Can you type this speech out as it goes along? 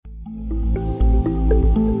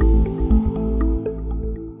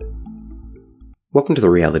Welcome to the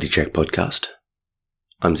Reality Check podcast.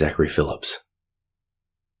 I'm Zachary Phillips.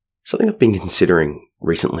 Something I've been considering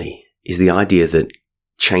recently is the idea that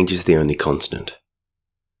change is the only constant.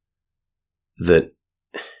 That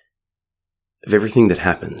of everything that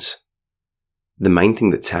happens, the main thing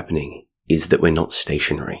that's happening is that we're not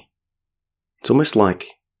stationary. It's almost like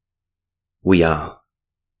we are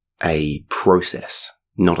a process,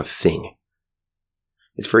 not a thing.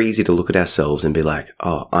 It's very easy to look at ourselves and be like,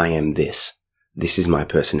 oh, I am this. This is my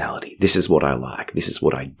personality. This is what I like. This is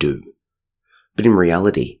what I do. But in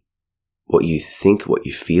reality, what you think, what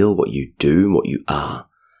you feel, what you do, what you are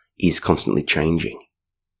is constantly changing.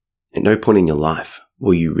 At no point in your life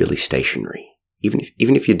were you really stationary. Even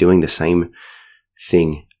if you're doing the same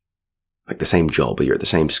thing, like the same job, or you're at the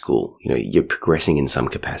same school, you're progressing in some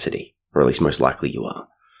capacity, or at least most likely you are.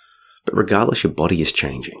 But regardless, your body is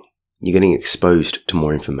changing. You're getting exposed to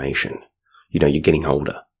more information. You're getting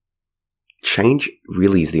older. Change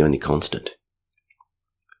really is the only constant.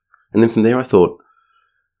 And then from there I thought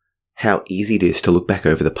how easy it is to look back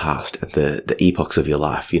over the past at the epochs of your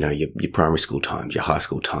life, your primary school times, your high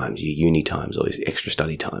school times, your uni times, or your extra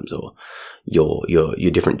study times, or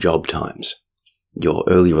your different job times, your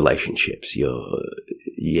early relationships,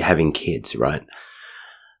 you're having kids, right?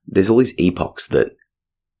 There's all these epochs that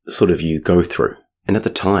sort of you go through. And at the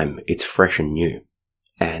time, it's fresh and new.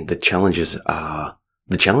 And the challenges are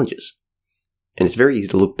the challenges. And it's very easy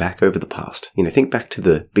to look back over the past. Think back to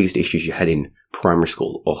the biggest issues you had in primary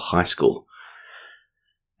school or high school.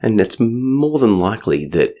 And it's more than likely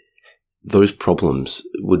that those problems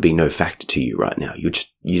would be no factor to you right now. You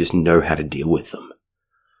just know how to deal with them.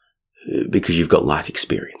 Because you've got life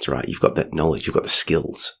experience, right? You've got that knowledge, you've got the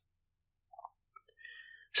skills.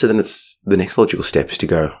 So then it's the next logical step is to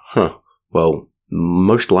go, well,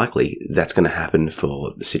 most likely that's going to happen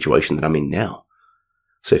for the situation that I'm in now.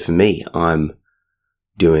 So for me, I'm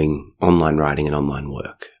doing online writing and online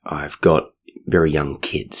work. I've got very young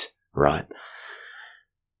kids, right?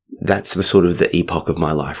 That's the sort of the epoch of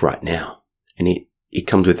my life right now. And it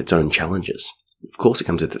comes with its own challenges. Of course it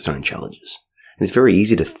comes with its own challenges. And it's very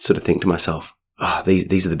easy to sort of think to myself,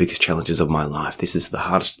 these are the biggest challenges of my life. This is the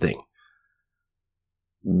hardest thing.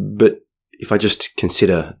 But if I just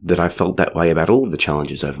consider that I felt that way about all of the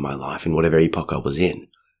challenges over my life in whatever epoch I was in,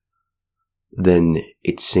 then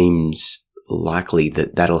it seems likely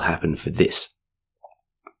that that'll happen for this.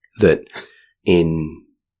 That in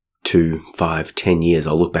 2, 5, 10 years,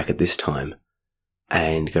 I'll look back at this time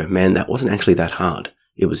and go, man, that wasn't actually that hard.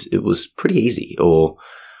 It was pretty easy, or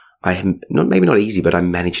maybe not easy, but I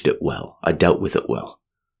managed it well. I dealt with it well.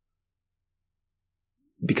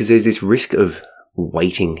 Because there's this risk of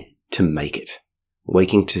waiting to make it,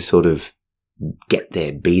 waiting to sort of get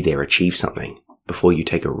there, be there, achieve something before you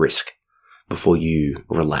take a risk. Before you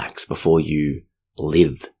relax, before you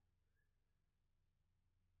live.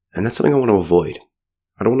 And that's something I want to avoid.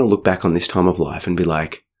 I don't want to look back on this time of life and be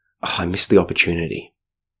like, I missed the opportunity.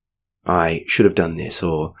 I should have done this,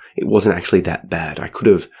 or it wasn't actually that bad. I could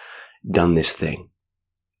have done this thing.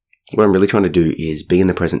 What I'm really trying to do is be in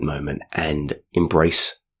the present moment and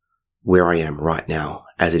embrace where I am right now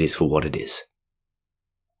as it is for what it is.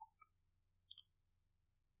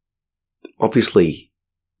 Obviously,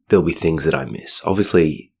 there'll be things that I miss.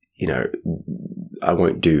 Obviously, I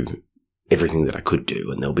won't do everything that I could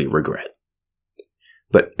do and there'll be regret.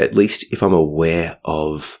 But at least if I'm aware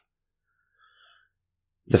of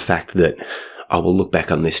the fact that I will look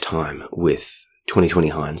back on this time with 20/20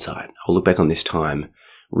 hindsight, I'll look back on this time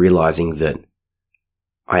realizing that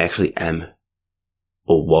I actually am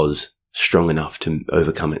or was strong enough to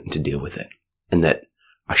overcome it and to deal with it. And that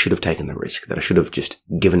I should have taken the risk, that I should have just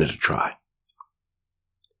given it a try.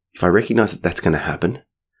 If I recognize that that's going to happen,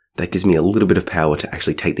 that gives me a little bit of power to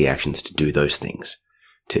actually take the actions to do those things,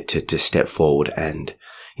 to step forward and,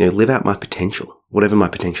 live out my potential, whatever my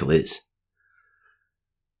potential is.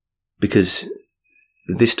 Because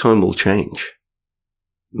this time will change.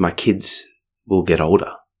 My kids will get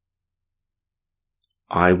older.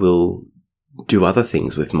 I will do other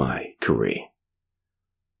things with my career.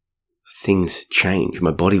 Things change.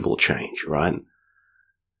 My body will change, right?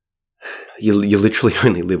 You literally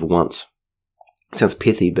only live once. It sounds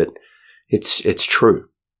pithy, but it's true.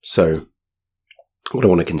 So what I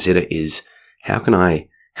want to consider is how can I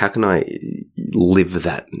live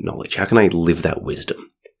that knowledge? How can I live that wisdom?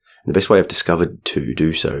 And the best way I've discovered to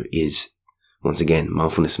do so is, once again,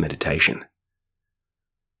 mindfulness meditation.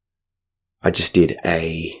 I just did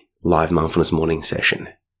a live mindfulness morning session,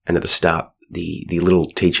 and at the start, the little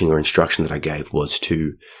teaching or instruction that I gave was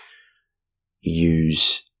to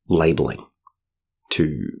use labeling,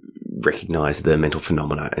 to recognize the mental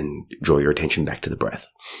phenomena and draw your attention back to the breath.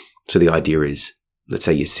 So the idea is, let's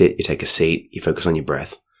say you sit, you take a seat, you focus on your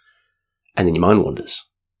breath, and then your mind wanders,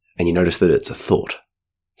 and you notice that it's a thought.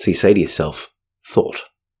 So you say to yourself, thought,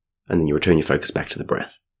 and then you return your focus back to the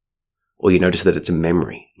breath. Or you notice that it's a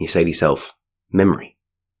memory, and you say to yourself, memory,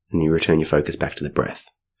 and you return your focus back to the breath.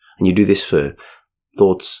 And you do this for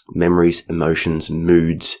thoughts, memories, emotions,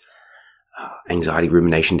 moods, anxiety,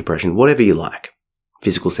 rumination, depression, whatever you like,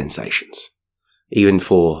 physical sensations. Even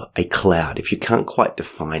for a cloud, if you can't quite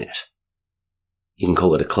define it, you can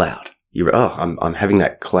call it a cloud. I'm having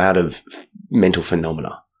that cloud of mental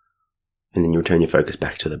phenomena. And then you return your focus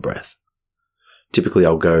back to the breath. Typically,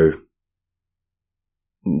 I'll go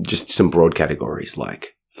just some broad categories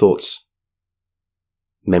like thoughts,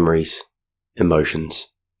 memories, emotions,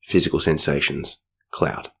 physical sensations,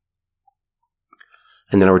 cloud.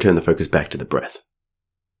 And then I return the focus back to the breath.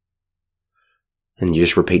 And you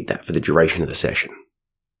just repeat that for the duration of the session.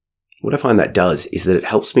 What I find that does is that it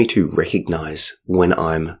helps me to recognize when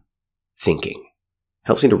I'm thinking.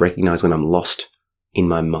 Helps me to recognize when I'm lost in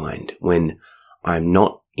my mind, when I'm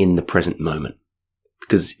not in the present moment.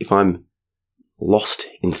 Because if I'm lost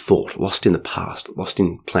in thought, lost in the past, lost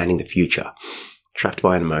in planning the future, trapped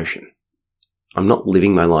by an emotion, I'm not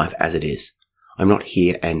living my life as it is. I'm not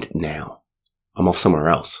here and now. I'm off somewhere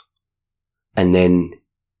else. And then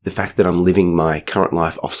the fact that I'm living my current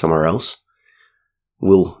life off somewhere else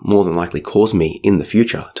will more than likely cause me in the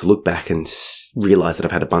future to look back and realize that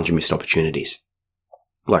I've had a bunch of missed opportunities,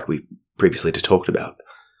 like we previously talked about.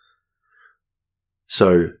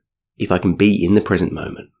 So if I can be in the present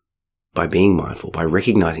moment by being mindful, by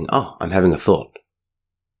recognizing, I'm having a thought,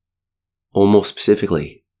 or more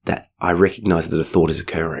specifically, that I recognize that a thought is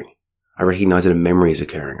occurring. I recognize that a memory is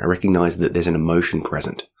occurring. I recognize that there's an emotion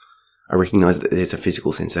present. I recognize that there's a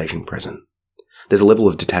physical sensation present. There's a level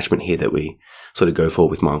of detachment here that we sort of go for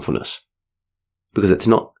with mindfulness. Because it's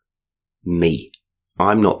not me.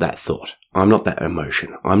 I'm not that thought. I'm not that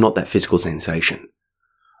emotion. I'm not that physical sensation.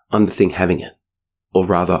 I'm the thing having it. Or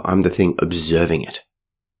rather, I'm the thing observing it.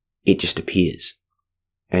 It just appears.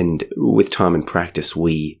 And with time and practice,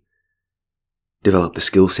 we develop the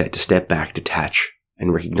skill set to step back, detach,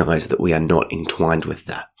 and recognize that we are not entwined with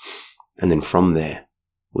that. And then from there,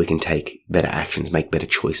 we can take better actions, make better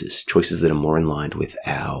choices that are more in line with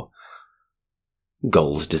our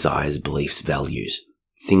goals, desires, beliefs, values,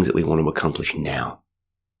 things that we want to accomplish now.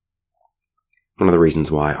 One of the reasons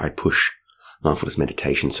why I push mindfulness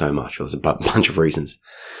meditation so much, there's a bunch of reasons.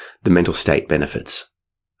 The mental state benefits,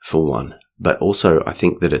 for one, but also I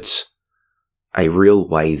think that it's a real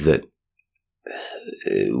way that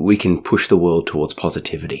we can push the world towards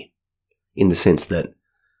positivity, in the sense that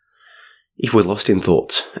if we're lost in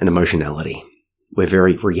thoughts and emotionality, we're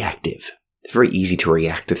very reactive. It's very easy to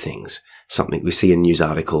react to things. Something, we see a news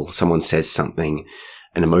article, someone says something,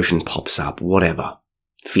 an emotion pops up, whatever,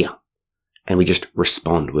 fear. And we just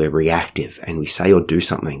respond. We're reactive and we say or do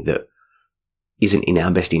something that isn't in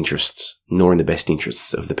our best interests, nor in the best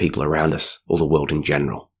interests of the people around us or the world in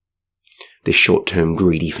general. This short-term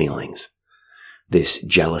greedy feelings, this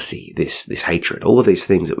jealousy, this hatred, all of these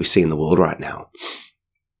things that we see in the world right now.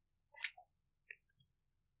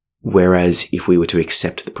 Whereas if we were to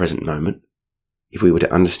accept the present moment, if we were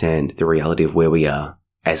to understand the reality of where we are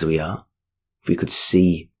as we are, if we could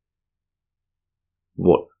see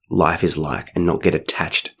what life is like and not get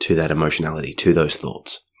attached to that emotionality, to those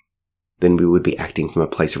thoughts, then we would be acting from a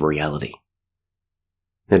place of reality.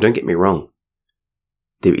 Now, don't get me wrong.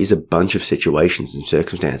 There is a bunch of situations and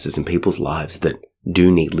circumstances in people's lives that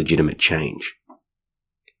do need legitimate change.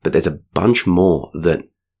 But there's a bunch more that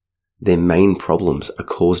their main problems are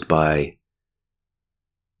caused by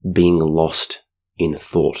being lost in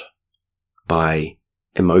thought, by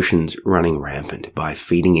emotions running rampant, by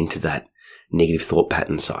feeding into that negative thought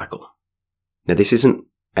pattern cycle. Now, this isn't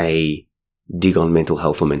a dig on mental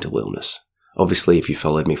health or mental illness. Obviously, if you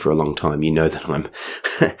followed me for a long time, you know that I'm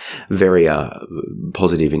very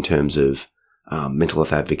positive in terms of mental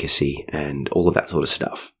health advocacy and all of that sort of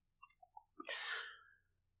stuff.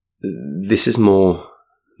 This is more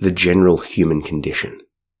the general human condition.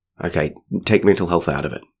 Okay, take mental health out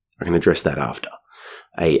of it. I can address that after.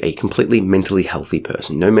 A completely mentally healthy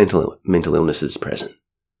person, no mental illnesses present,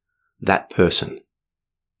 that person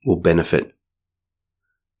will benefit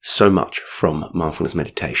so much from mindfulness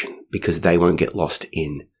meditation because they won't get lost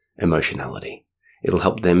in emotionality. It'll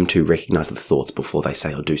help them to recognize the thoughts before they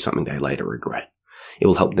say or do something they later regret. It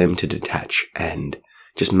will help them to detach and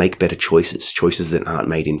just make better choices that aren't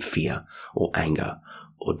made in fear or anger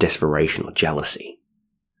or desperation or jealousy.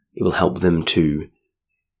 It will help them to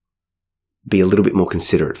be a little bit more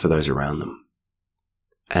considerate for those around them.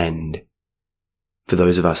 And for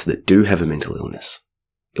those of us that do have a mental illness,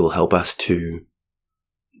 it will help us to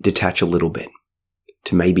detach a little bit,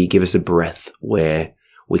 to maybe give us a breath where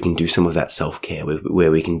we can do some of that self-care,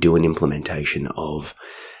 where we can do an implementation of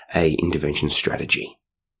a intervention strategy.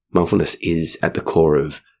 Mindfulness is at the core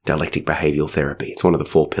of dialectic behavioral therapy. It's one of the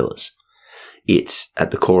 4 pillars. It's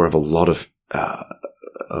at the core of a lot of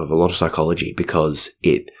psychology, because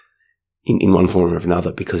it, in one form or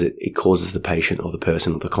another, because it causes the patient or the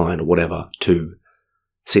person or the client or whatever to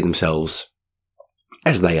see themselves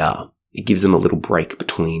as they are. It gives them a little break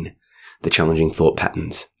between the challenging thought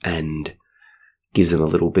patterns and gives them a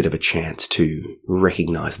little bit of a chance to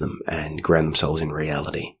recognize them and ground themselves in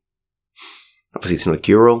reality. Obviously, it's not a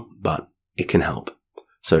cure-all, but it can help.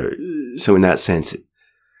 So in that sense,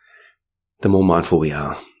 the more mindful we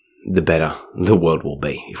are, the better the world will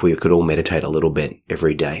be. If we could all meditate a little bit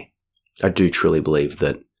every day, I do truly believe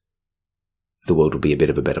that the world would be a bit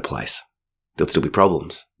of a better place. There'll still be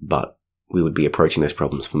problems, but we would be approaching those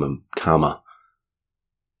problems from a calmer,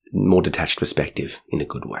 more detached perspective in a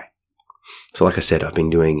good way. So like I said, I've been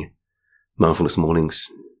doing mindfulness mornings.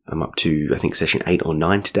 I'm up to, I think, session 8 or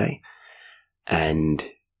 9 today, and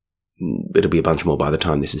it'll be a bunch more by the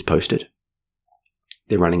time this is posted.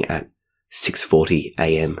 They're running at 6:40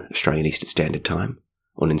 a.m. Australian Eastern Standard Time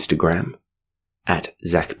on Instagram at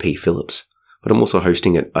Zach P. Phillips. But I'm also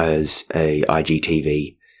hosting it as a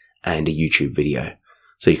IGTV and a YouTube video,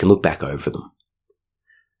 so you can look back over them.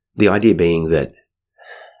 The idea being that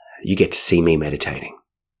you get to see me meditating.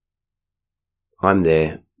 I'm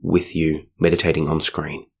there with you meditating on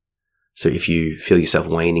screen. So if you feel yourself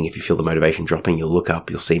waning, if you feel the motivation dropping, you'll look up,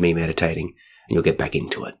 you'll see me meditating, and you'll get back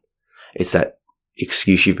into it. It's that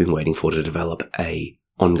excuse you've been waiting for to develop a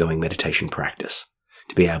ongoing meditation practice,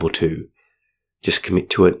 to be able to just commit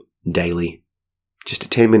to it daily. Just a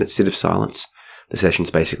 10-minute sit of silence. The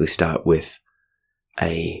sessions basically start with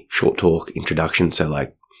a short talk introduction. So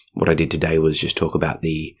like what I did today was just talk about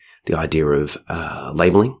the idea of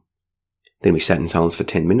labeling. Then we sat in silence for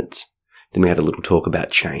 10 minutes. Then we had a little talk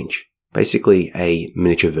about change. Basically a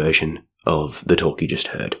miniature version of the talk you just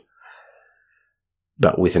heard,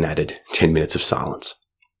 but with an added 10 minutes of silence.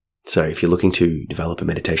 So if you're looking to develop a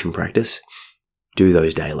meditation practice, do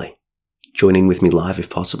those daily. Join in with me live if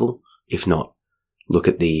possible. If not, look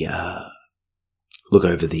over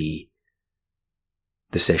the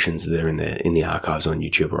sessions that are in the archives on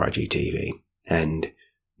YouTube or IGTV and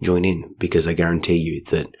join in, because I guarantee you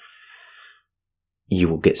that you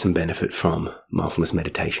will get some benefit from mindfulness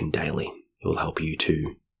meditation daily. It will help you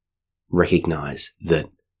to recognize that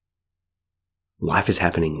life is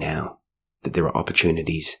happening now, that there are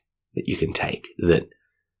opportunities that you can take, that,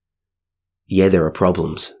 yeah, there are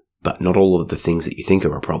problems, but not all of the things that you think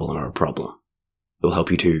are a problem are a problem. It will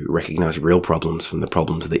help you to recognize real problems from the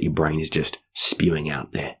problems that your brain is just spewing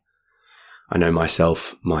out there. I know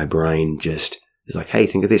myself, my brain just is like, hey,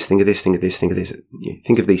 think of this, think of this, think of this, think of this.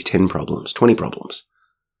 Think of these 10 problems, 20 problems,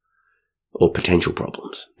 or potential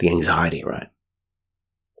problems, the anxiety, right?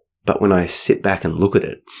 But when I sit back and look at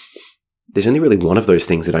it, there's only really one of those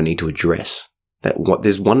things that I need to address.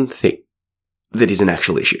 There's one thing that is an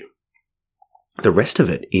actual issue. The rest of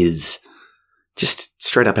it is just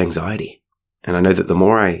straight up anxiety. And I know that the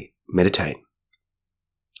more I meditate,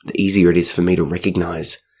 the easier it is for me to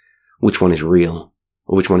recognize which one is real,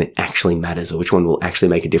 or which one actually matters, or which one will actually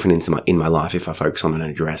make a difference in my life if I focus on it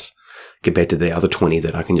and address, compared to the other 20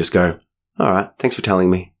 that I can just go, all right, thanks for telling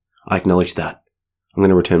me. I acknowledge that. I'm going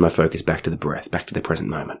to return my focus back to the breath, back to the present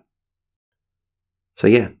moment. So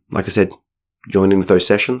yeah, like I said, join in with those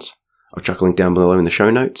sessions. I'll chuck a link down below in the show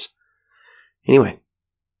notes. Anyway,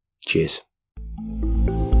 cheers.